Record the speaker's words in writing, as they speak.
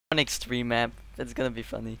One extreme map. That's gonna be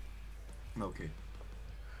funny. Okay.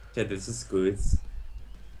 Yeah, this is good.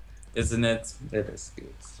 Isn't it? It is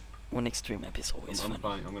good. One extreme map is always I'm funny.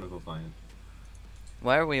 fine. I'm gonna go find it.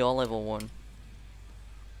 Why are we all level 1?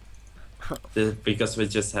 Because we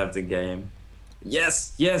just have the game.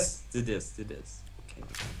 Yes, yes, do this. Okay.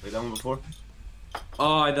 Played that one before?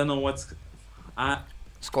 Oh, I don't know what's.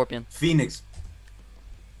 Scorpion. Phoenix.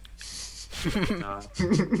 Nah,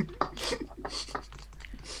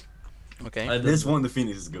 Okay. This one the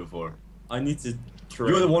Phoenix is good for. I need to.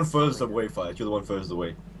 You're the one furthest away, Fight. You're the one furthest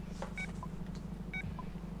away.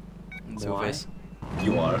 Why?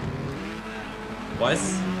 You are. Why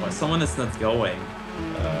someone is not going?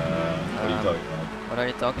 What are you talking about? What are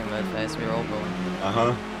you talking about, guys? We're all going.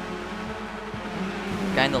 Uh-huh.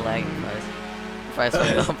 Kinda lagging, guys. Fast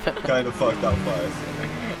went up. Kind of fucked up, Fight.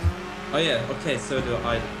 Oh yeah. Okay. So do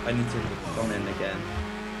I need to come in again.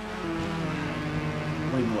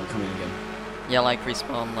 What do you mean, what, come in again? Yeah, like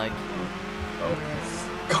respawn, like. Oh.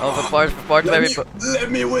 Oh, for part where we.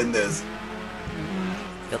 Let me win this!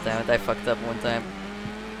 God damn it, I fucked up one time.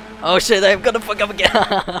 Oh shit, I'm gonna fuck up again!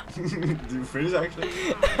 Did you freeze actually?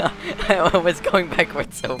 I was going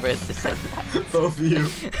backwards over it. Both of you.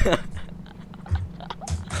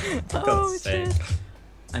 Oh God's shit. sake.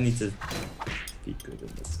 I need to be good in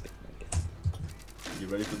this game again. You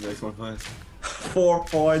ready for the next one, Fight? 4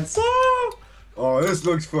 points. Oh! Oh, this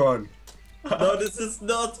looks fun. No, this is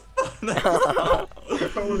not fun.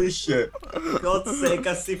 Holy shit. God's sake,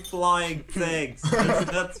 I see flying things.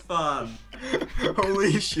 That's fun.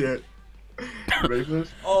 Holy shit. You ready for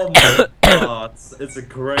this? Oh my god, it's a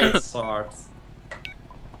great start.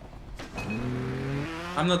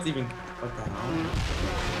 I'm not even. What the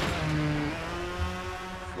hell?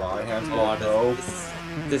 Fly, hands Oh, go.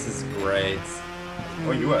 this is great.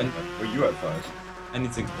 Where you at? Where you at, Fight? I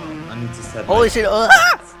need to set. Holy shit! Ah!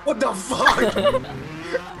 What the fuck?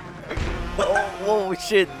 Oh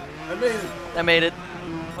shit! I made it. I made it.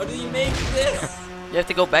 How do you make this? You have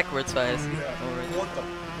to go backwards, guys. Yeah. Alright. What the?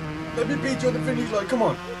 Let me beat you on the finish line. Come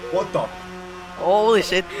on. What the? Holy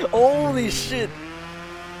shit! Holy shit!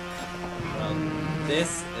 Well,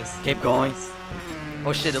 this is. Keep going.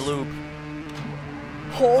 Oh shit, a loop.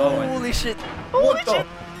 Oh, Holy shit! Holy What the? shit!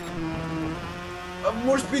 I have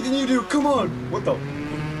more speed than you do. Come on. What the?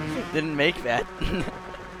 Didn't make that. You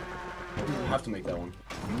have to make that one.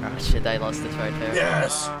 Oh shit, I lost it right there.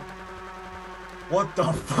 Yes. What the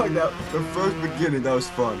fuck? That the first beginning. That was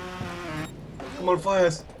fun. Come on,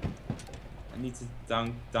 Fias. I need to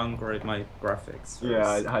downgrade my graphics. First. Yeah,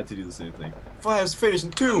 I had to do the same thing. Fias finish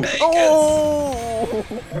in 2. Oh!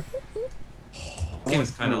 It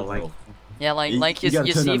was kind of like. Yeah, like you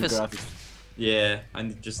gotta turn see on if the it's Yeah, graphics. I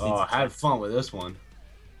just need Oh, I to. had fun with this one.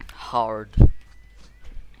 hard.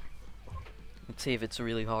 Let's see if it's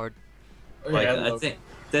really hard. Like, Yeah, I think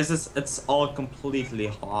it's all completely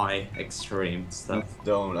high extreme stuff.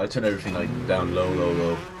 Don't. I turn everything like down low, low,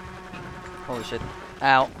 low. Holy shit.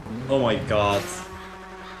 Ow. Oh my god.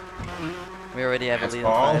 We already have a That's lead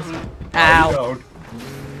all. in five. How Ow! you down?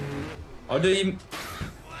 How do you?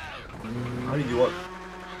 How do you do what?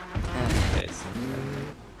 Okay, so-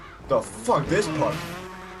 The fuck this part?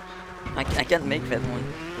 I can't make that one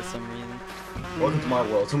for some reason. Welcome to my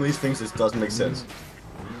world. Some of these things just doesn't make sense.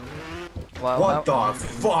 Wow. What the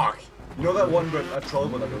fuck? You know that one where I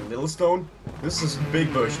trolled with like a little stone? This is a big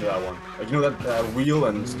version of that one. Like you know that wheel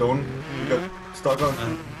and stone you got stuck on?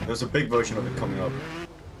 There's a big version of it coming up.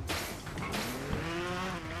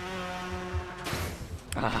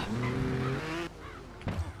 Ah,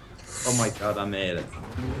 Oh my god, I made it.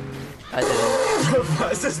 I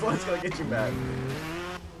didn't. This one's gonna get you mad.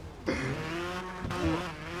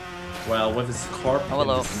 Well, with a scorpion, Oh,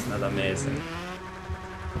 hello. this is not amazing.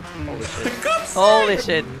 Holy shit. God's sake! Holy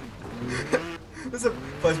shit. This is a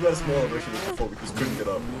plus we had a smaller version of it before because we couldn't get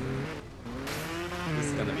up. This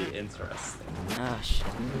is gonna be interesting. Ah, shit.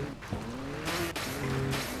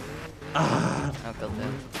 Ah! Oh,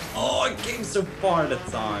 goddamn. Oh, I came so far that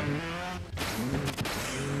time.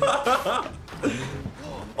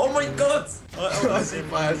 Oh my god! I see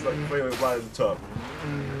my ass like way right at the top.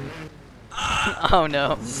 Oh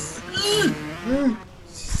no.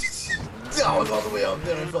 I was all the way up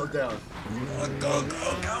there and I fell down. Oh, go,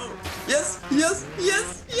 go, go! Yes, yes,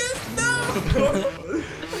 yes, yes, no!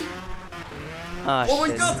 Ah, Oh my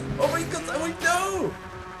shit. god! Oh my god! I went no!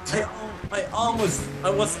 I almost. I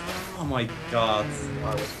was. Oh my god!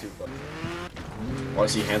 I was too fucked. Oh, I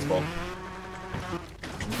see handsball.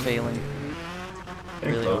 Failing.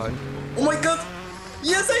 Getting Really close. hard. Oh my god!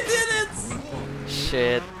 Yes, I did it!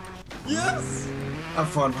 Shit. Yes! Have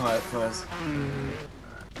fun, Fias.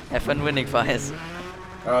 Have fun winning, Fias.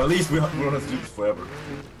 At least we don't have to do this forever.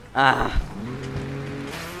 Ah.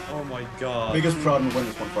 Oh my god. Make us proud and win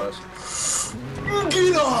this one fast.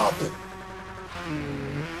 Get up!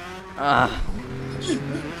 Ah.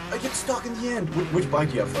 I get stuck in the end. Which bike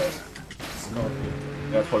do you have first? Scorpion.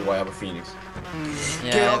 That's probably why I have a Phoenix.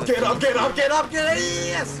 Yeah, Get up, get up, get up, get up, get up!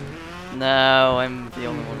 Yes! No, I'm the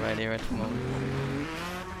only one right here at the moment.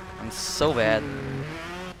 I'm so bad.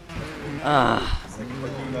 Ah. Second by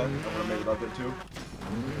doing that, I would have made it out there too.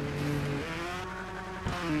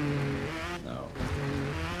 No.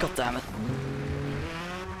 God damn it.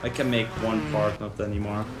 I can make one part, not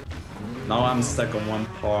anymore. Now I'm stuck on one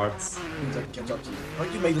part. Catch up to you. How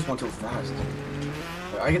did you make this one so fast?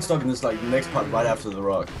 I get stuck in this like next part right after the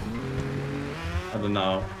rock. I don't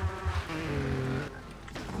know.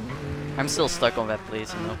 I'm still stuck on that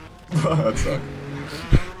place, you know. That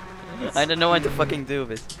sucks. I don't know what to fucking do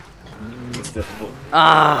with it. It's difficult.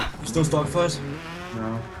 Ah! You still stuck first?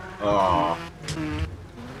 No. Aww.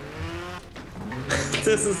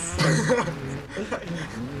 This is...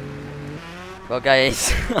 Well,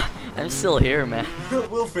 guys, I'm still here, man.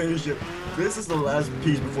 We'll finish it. This is the last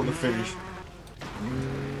piece before the finish.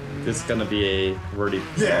 This is gonna be a really...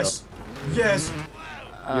 Yes! Yes!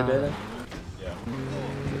 You did it? Yeah.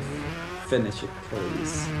 Finish it,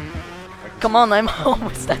 please. Come on, I'm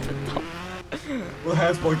almost at the top. Will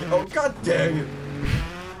Handspot get... Oh, god dang it!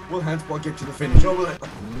 Will Handspot get to the finish? Oh, will it...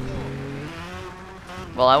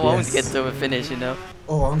 Well, I won't Yes. get to a finish, you know.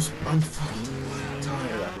 Oh, I'm fucking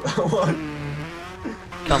tired after that one.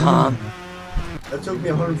 Come on. That took me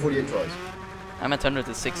 148 tries. I'm at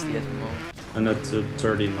 160 at the moment. And not to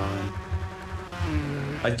 39.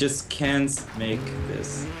 I just can't make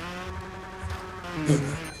this.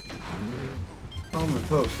 I'm the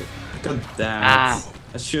post. God damn it. Ah.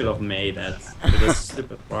 I should have made that. With this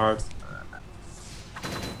stupid part.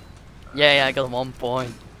 Yeah, I got 1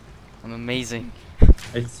 point. I'm amazing.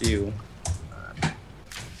 It's you.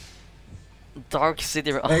 Dark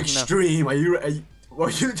City. Oh, no. Extreme. Are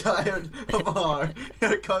you tired of hard?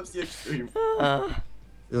 Here comes the extreme.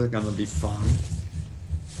 This is gonna be fun.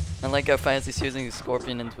 I like how Fias is using the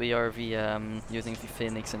Scorpion and we are using the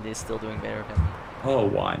Phoenix and they're still doing better than me. Oh,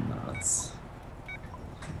 why not?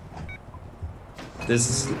 This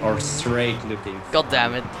is our straight looking. God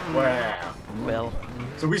damn it. Wow. Well,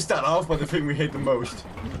 So we start off by the thing we hate the most.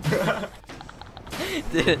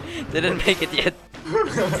 didn't make it yet.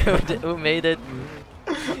 Who made it?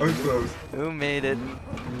 I'm close. Who made it?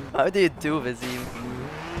 How do you do this even?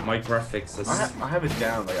 My graphics is. I have it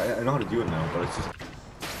down. Like I know how to do it now, but it's just.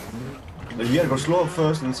 Like, you gotta go slow up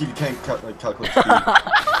first and see if you can't calculate speed.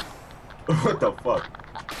 What the fuck?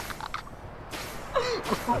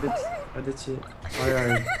 How did she? Why are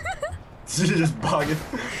you? Did you just bug it?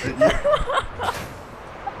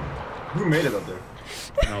 Who made it up there?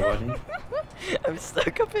 Nobody. I'm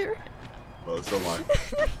stuck up here. Well, so am I.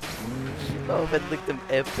 Oh, that looked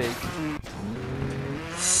epic.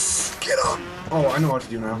 Get up! Oh, I know what to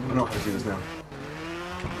do now. I know how to do this now.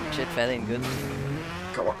 Shit, that ain't good.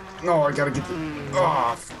 Come on. No, I gotta get the.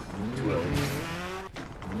 Ah, too early.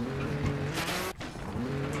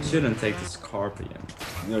 Shouldn't take the Scorpion.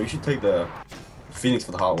 No, you should take the Phoenix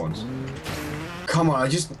for the hot ones. Come on, I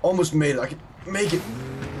just almost made it. I can make it.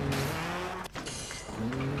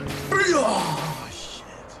 Oh, shit.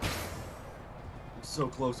 I'm so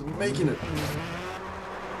close to making it.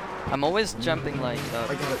 I'm always jumping like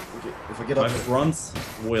I got it. Okay, if I get My up. front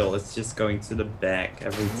wheel is just going to the back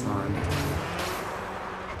every time.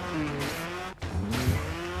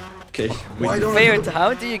 Okay, Why don't I Fair, do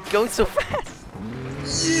how do you go so fast?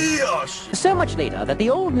 Yeah, shit. So much later that the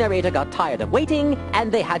old narrator got tired of waiting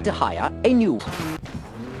and they had to hire a new.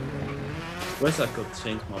 wish I could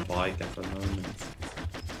change my bike at the moment.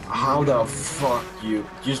 How the fuck you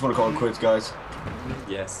just want to call it quits, guys?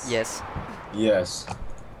 Yes. Yes. Yes.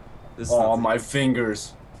 This is, Oh, not, my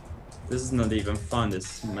fingers. this is not even fun,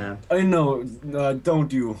 this map. I know. Don't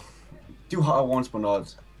do hot ones, but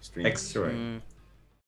not extreme. Extreme.